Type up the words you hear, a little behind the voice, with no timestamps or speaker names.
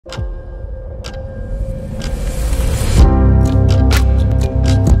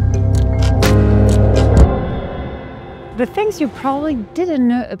The things you probably didn't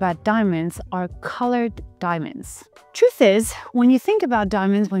know about diamonds are colored diamonds. Truth is, when you think about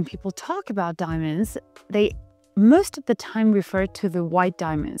diamonds, when people talk about diamonds, they most of the time refer to the white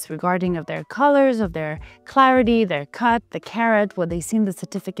diamonds regarding of their colors, of their clarity, their cut, the carat, what they see in the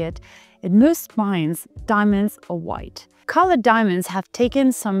certificate. In most minds, diamonds are white. Colored diamonds have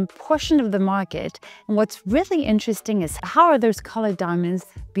taken some portion of the market, and what's really interesting is how are those colored diamonds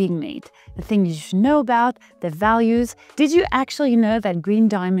being made? The things you should know about, the values. Did you actually know that green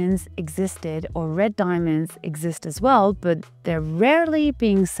diamonds existed or red diamonds exist as well, but they're rarely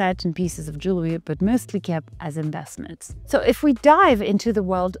being set in pieces of jewelry, but mostly kept as investments? So if we dive into the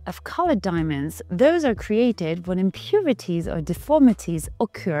world of colored diamonds, those are created when impurities or deformities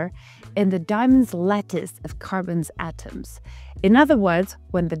occur in the diamond's lattice of carbon atoms. In other words,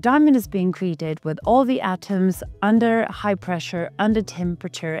 when the diamond is being created with all the atoms under high pressure, under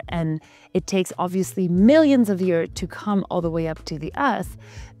temperature, and it takes obviously millions of years to come all the way up to the Earth,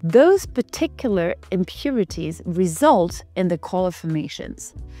 those particular impurities result in the color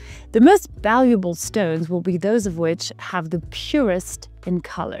formations. The most valuable stones will be those of which have the purest in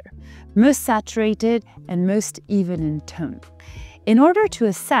color, most saturated, and most even in tone. In order to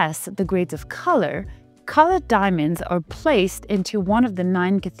assess the grades of color, colored diamonds are placed into one of the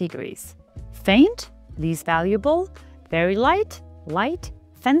 9 categories: faint, least valuable; very light, light;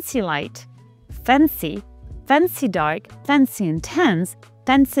 fancy light, fancy, fancy dark, fancy intense,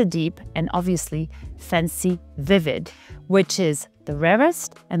 fancy deep, and obviously fancy vivid, which is the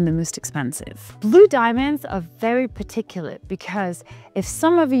rarest and the most expensive. Blue diamonds are very particular because if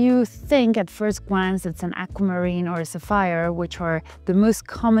some of you think at first glance it's an aquamarine or a sapphire, which are the most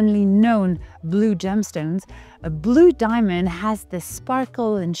commonly known blue gemstones, a blue diamond has this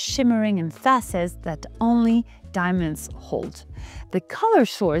sparkle and shimmering and facets that only diamonds hold. The color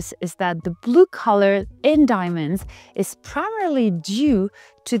source is that the blue color in diamonds is primarily due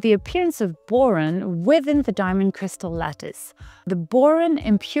to the appearance of boron within the diamond crystal lattice. The boron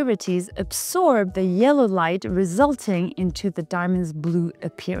impurities absorb the yellow light, resulting into the diamond's blue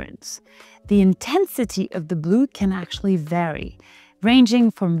appearance. The intensity of the blue can actually vary, ranging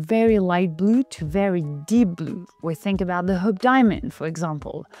from very light blue to very deep blue. We think about the Hope diamond, for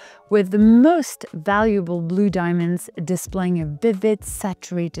example, with the most valuable blue diamonds displaying a vivid,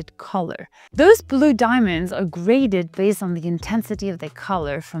 saturated color. Those blue diamonds are graded based on the intensity of their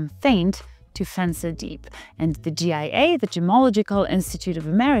color from faint to fancy deep, and the GIA, the Gemological Institute of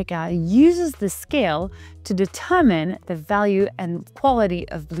America, uses the scale to determine the value and quality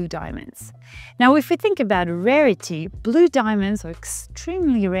of blue diamonds. Now, if we think about rarity, blue diamonds are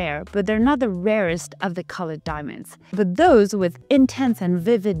extremely rare, but they're not the rarest of the colored diamonds. But those with intense and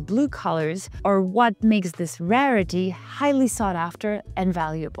vivid blue colors are what makes this rarity highly sought after and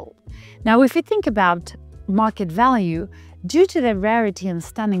valuable. Now, if we think about market value, due to their rarity and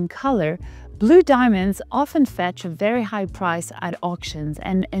stunning color, blue diamonds often fetch a very high price at auctions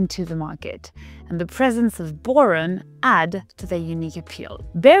and into the market, and the presence of boron add to their unique appeal.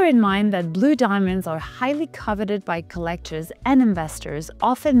 Bear in mind that blue diamonds are highly coveted by collectors and investors,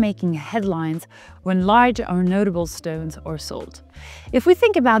 often making headlines when large or notable stones are sold. If we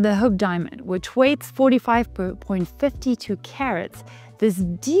think about the Hope diamond, which weighs 45.52 carats, this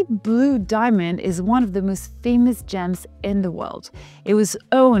deep blue diamond is one of the most famous gems in the world. It was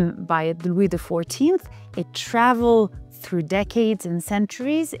owned by Louis XIV. It traveled through decades and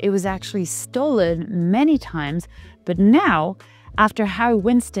centuries. It was actually stolen many times, but now, after Harry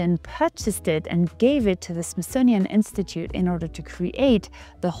Winston purchased it and gave it to the Smithsonian Institute in order to create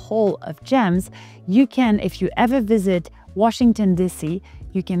the Hall of Gems, you can, if you ever visit Washington, D.C.,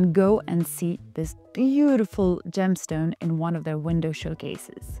 you can go and see this beautiful gemstone in one of their window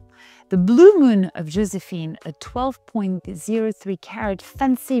showcases. The Blue Moon of Josephine, a 12.03 carat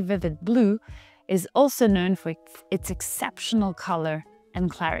fancy vivid blue, is also known for its exceptional color and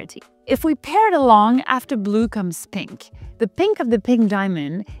clarity. If we pair it along, after blue comes pink. The pink of the pink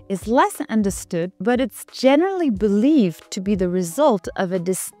diamond is less understood, but it's generally believed to be the result of a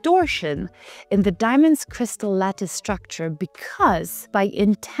distortion in the diamond's crystal lattice structure because by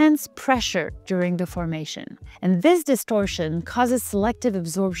intense pressure during the formation. And this distortion causes selective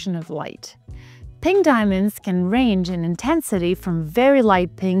absorption of light. Pink diamonds can range in intensity from very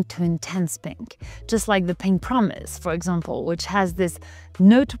light pink to intense pink, just like the Pink Promise, for example, which has this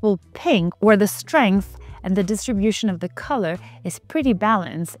notable pink where the strength and the distribution of the color is pretty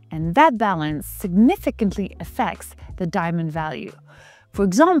balanced, and that balance significantly affects the diamond value. For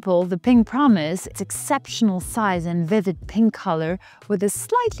example, the pink promise, its exceptional size and vivid pink color with a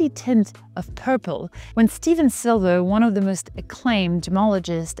slightly tint of purple. When Stephen Silver, one of the most acclaimed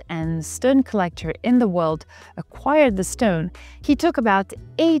gemologist and stone collector in the world, acquired the stone, he took about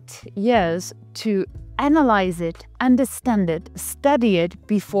 8 years to analyze it, understand it, study it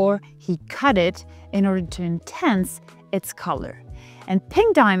before he cut it in order to enhance its color. And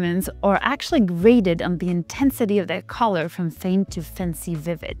pink diamonds are actually graded on the intensity of their color from faint to fancy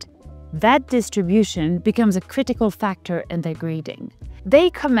vivid. That distribution becomes a critical factor in their grading. They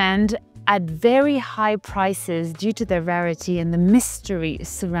command at very high prices due to their rarity and the mystery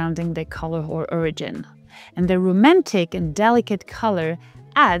surrounding their color or origin. And their romantic and delicate color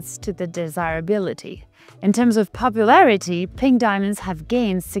adds to the desirability. In terms of popularity, pink diamonds have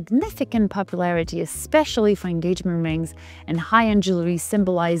gained significant popularity, especially for engagement rings and high-end jewelry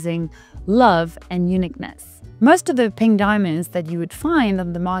symbolizing love and uniqueness. Most of the pink diamonds that you would find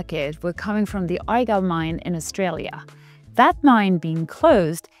on the market were coming from the Argyle mine in Australia. That mine being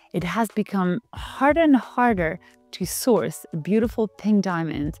closed, it has become harder and harder to source beautiful pink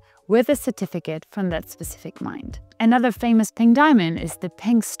diamonds with a certificate from that specific mine. Another famous pink diamond is the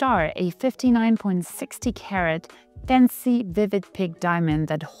Pink Star, a 59.60 carat fancy vivid pink diamond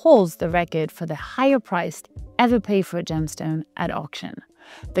that holds the record for the higher price ever paid for a gemstone at auction.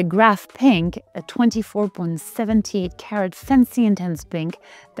 The Graph Pink, a 24.78 carat fancy intense pink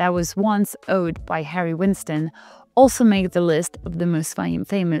that was once owned by Harry Winston, also made the list of the most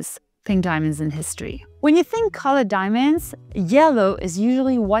famous pink diamonds in history. When you think colored diamonds, yellow is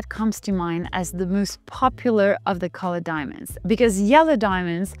usually what comes to mind as the most popular of the colored diamonds, because yellow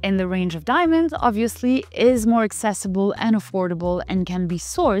diamonds in the range of diamonds obviously is more accessible and affordable and can be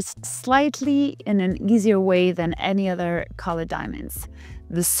sourced slightly in an easier way than any other colored diamonds.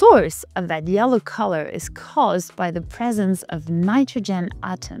 The source of that yellow color is caused by the presence of nitrogen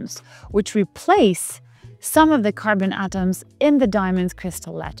atoms, which replace some of the carbon atoms in the diamond's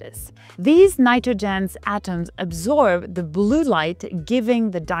crystal lattice. These nitrogen atoms absorb the blue light, giving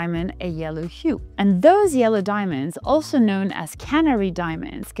the diamond a yellow hue. And those yellow diamonds, also known as canary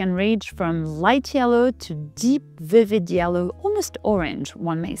diamonds, can range from light yellow to deep, vivid yellow, almost orange,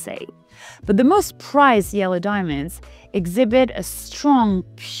 one may say. But the most prized yellow diamonds exhibit a strong,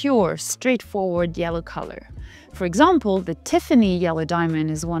 pure, straightforward yellow color. For example, the Tiffany Yellow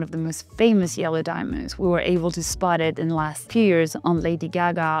diamond is one of the most famous yellow diamonds. We were able to spot it in the last few years on Lady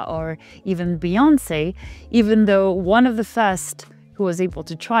Gaga or even Beyonce, even though one of the first who was able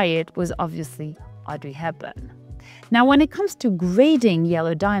to try it was obviously Audrey Hepburn. Now, when it comes to grading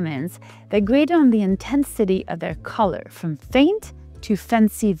yellow diamonds, they're graded on the intensity of their color, from faint to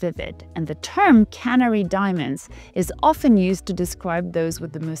fancy vivid, and the term canary diamonds is often used to describe those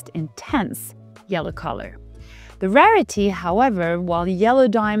with the most intense yellow color. The rarity, however, while yellow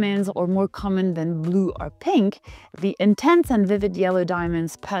diamonds are more common than blue or pink, the intense and vivid yellow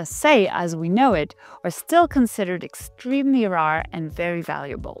diamonds per se, as we know it, are still considered extremely rare and very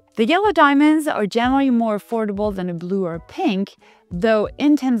valuable. The yellow diamonds are generally more affordable than a blue or pink, though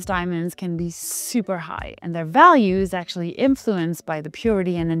intense diamonds can be super high, and their value is actually influenced by the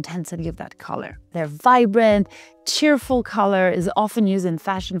purity and intensity of that color. Their vibrant, cheerful color is often used in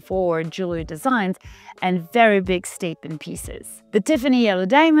fashion-forward jewelry designs and very big statement pieces. The Tiffany Yellow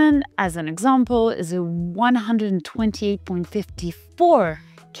diamond, as an example, is a 128.54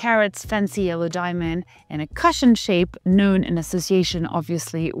 carats fancy yellow diamond in a cushion shape, known in association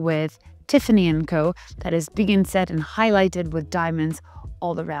obviously with Tiffany & Co. that is big inset and highlighted with diamonds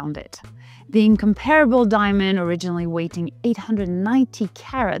all around it. The incomparable diamond, originally weighing 890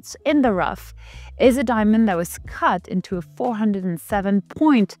 carats in the rough, is a diamond that was cut into a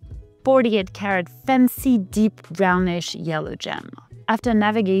 407.48 carat fancy deep brownish yellow gem. After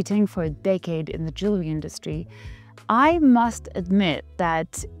navigating for a decade in the jewelry industry, I must admit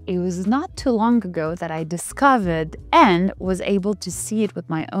that it was not too long ago that I discovered and was able to see it with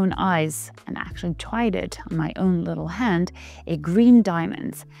my own eyes and actually tried it on my own little hand, a green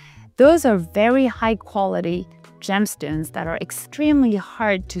diamond. Those are very high quality gemstones that are extremely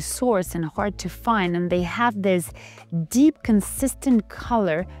hard to source and hard to find, and they have this deep, consistent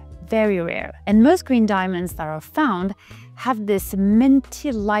color, very rare. And most green diamonds that are found have this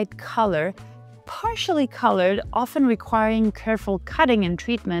minty light color, partially colored, often requiring careful cutting and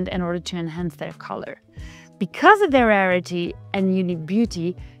treatment in order to enhance their color. Because of their rarity and unique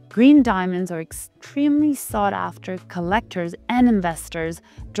beauty, green diamonds are extremely sought after collectors and investors,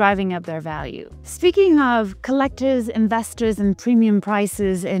 driving up their value. Speaking of collectors, investors, and premium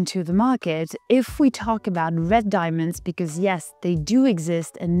prices into the market, if we talk about red diamonds, because yes, they do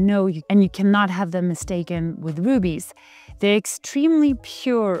exist and you cannot have them mistaken with rubies. They're extremely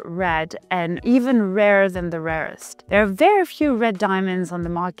pure red and even rarer than the rarest. There are very few red diamonds on the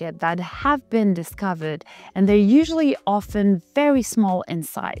market that have been discovered, and they're usually often very small in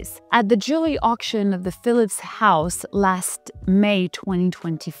size. At the jewelry auction of the Phillips House last May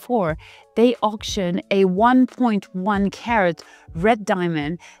 2024, they auctioned a 1.1 carat red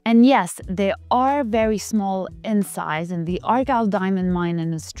diamond, and yes, they are very small in size, and the Argyle diamond mine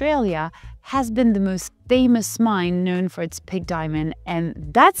in Australia has been the most famous mine known for its pig diamond, and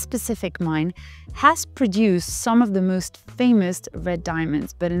that specific mine has produced some of the most famous red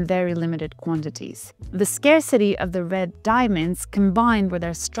diamonds, but in very limited quantities. The scarcity of the red diamonds combined with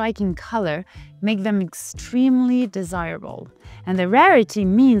their striking color make them extremely desirable. And the rarity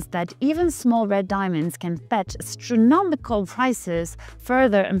means that even small red diamonds can fetch astronomical prices,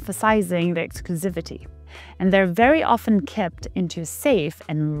 further emphasizing their exclusivity. And they're very often kept into a safe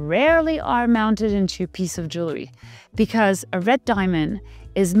and rarely are mounted into a piece of jewelry, because a red diamond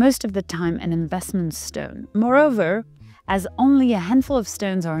is most of the time an investment stone. Moreover, as only a handful of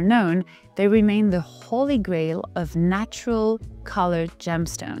stones are known, they remain the holy grail of natural colored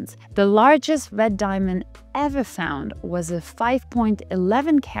gemstones. The largest red diamond ever found was a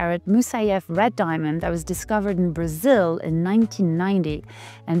 5.11 carat Moussaieff red diamond that was discovered in Brazil in 1990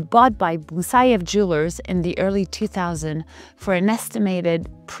 and bought by Moussaieff jewelers in the early 2000s for an estimated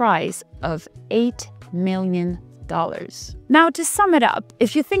price of $8 million. Now, to sum it up,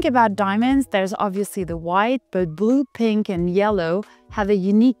 if you think about diamonds, there's obviously the white, but blue, pink, and yellow have a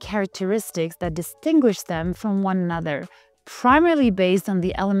unique characteristics that distinguish them from one another, primarily based on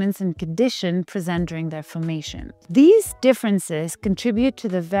the elements and condition present during their formation. These differences contribute to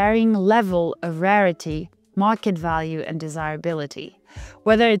the varying level of rarity, market value, and desirability.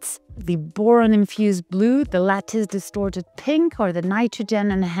 Whether it's the boron-infused blue, the lattice-distorted pink, or the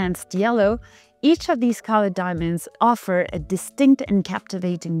nitrogen-enhanced yellow, each of these colored diamonds offer a distinct and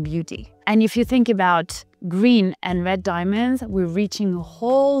captivating beauty. And if you think about green and red diamonds, we're reaching a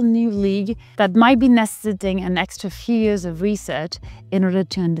whole new league that might be necessitating an extra few years of research in order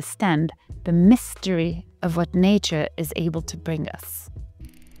to understand the mystery of what nature is able to bring us.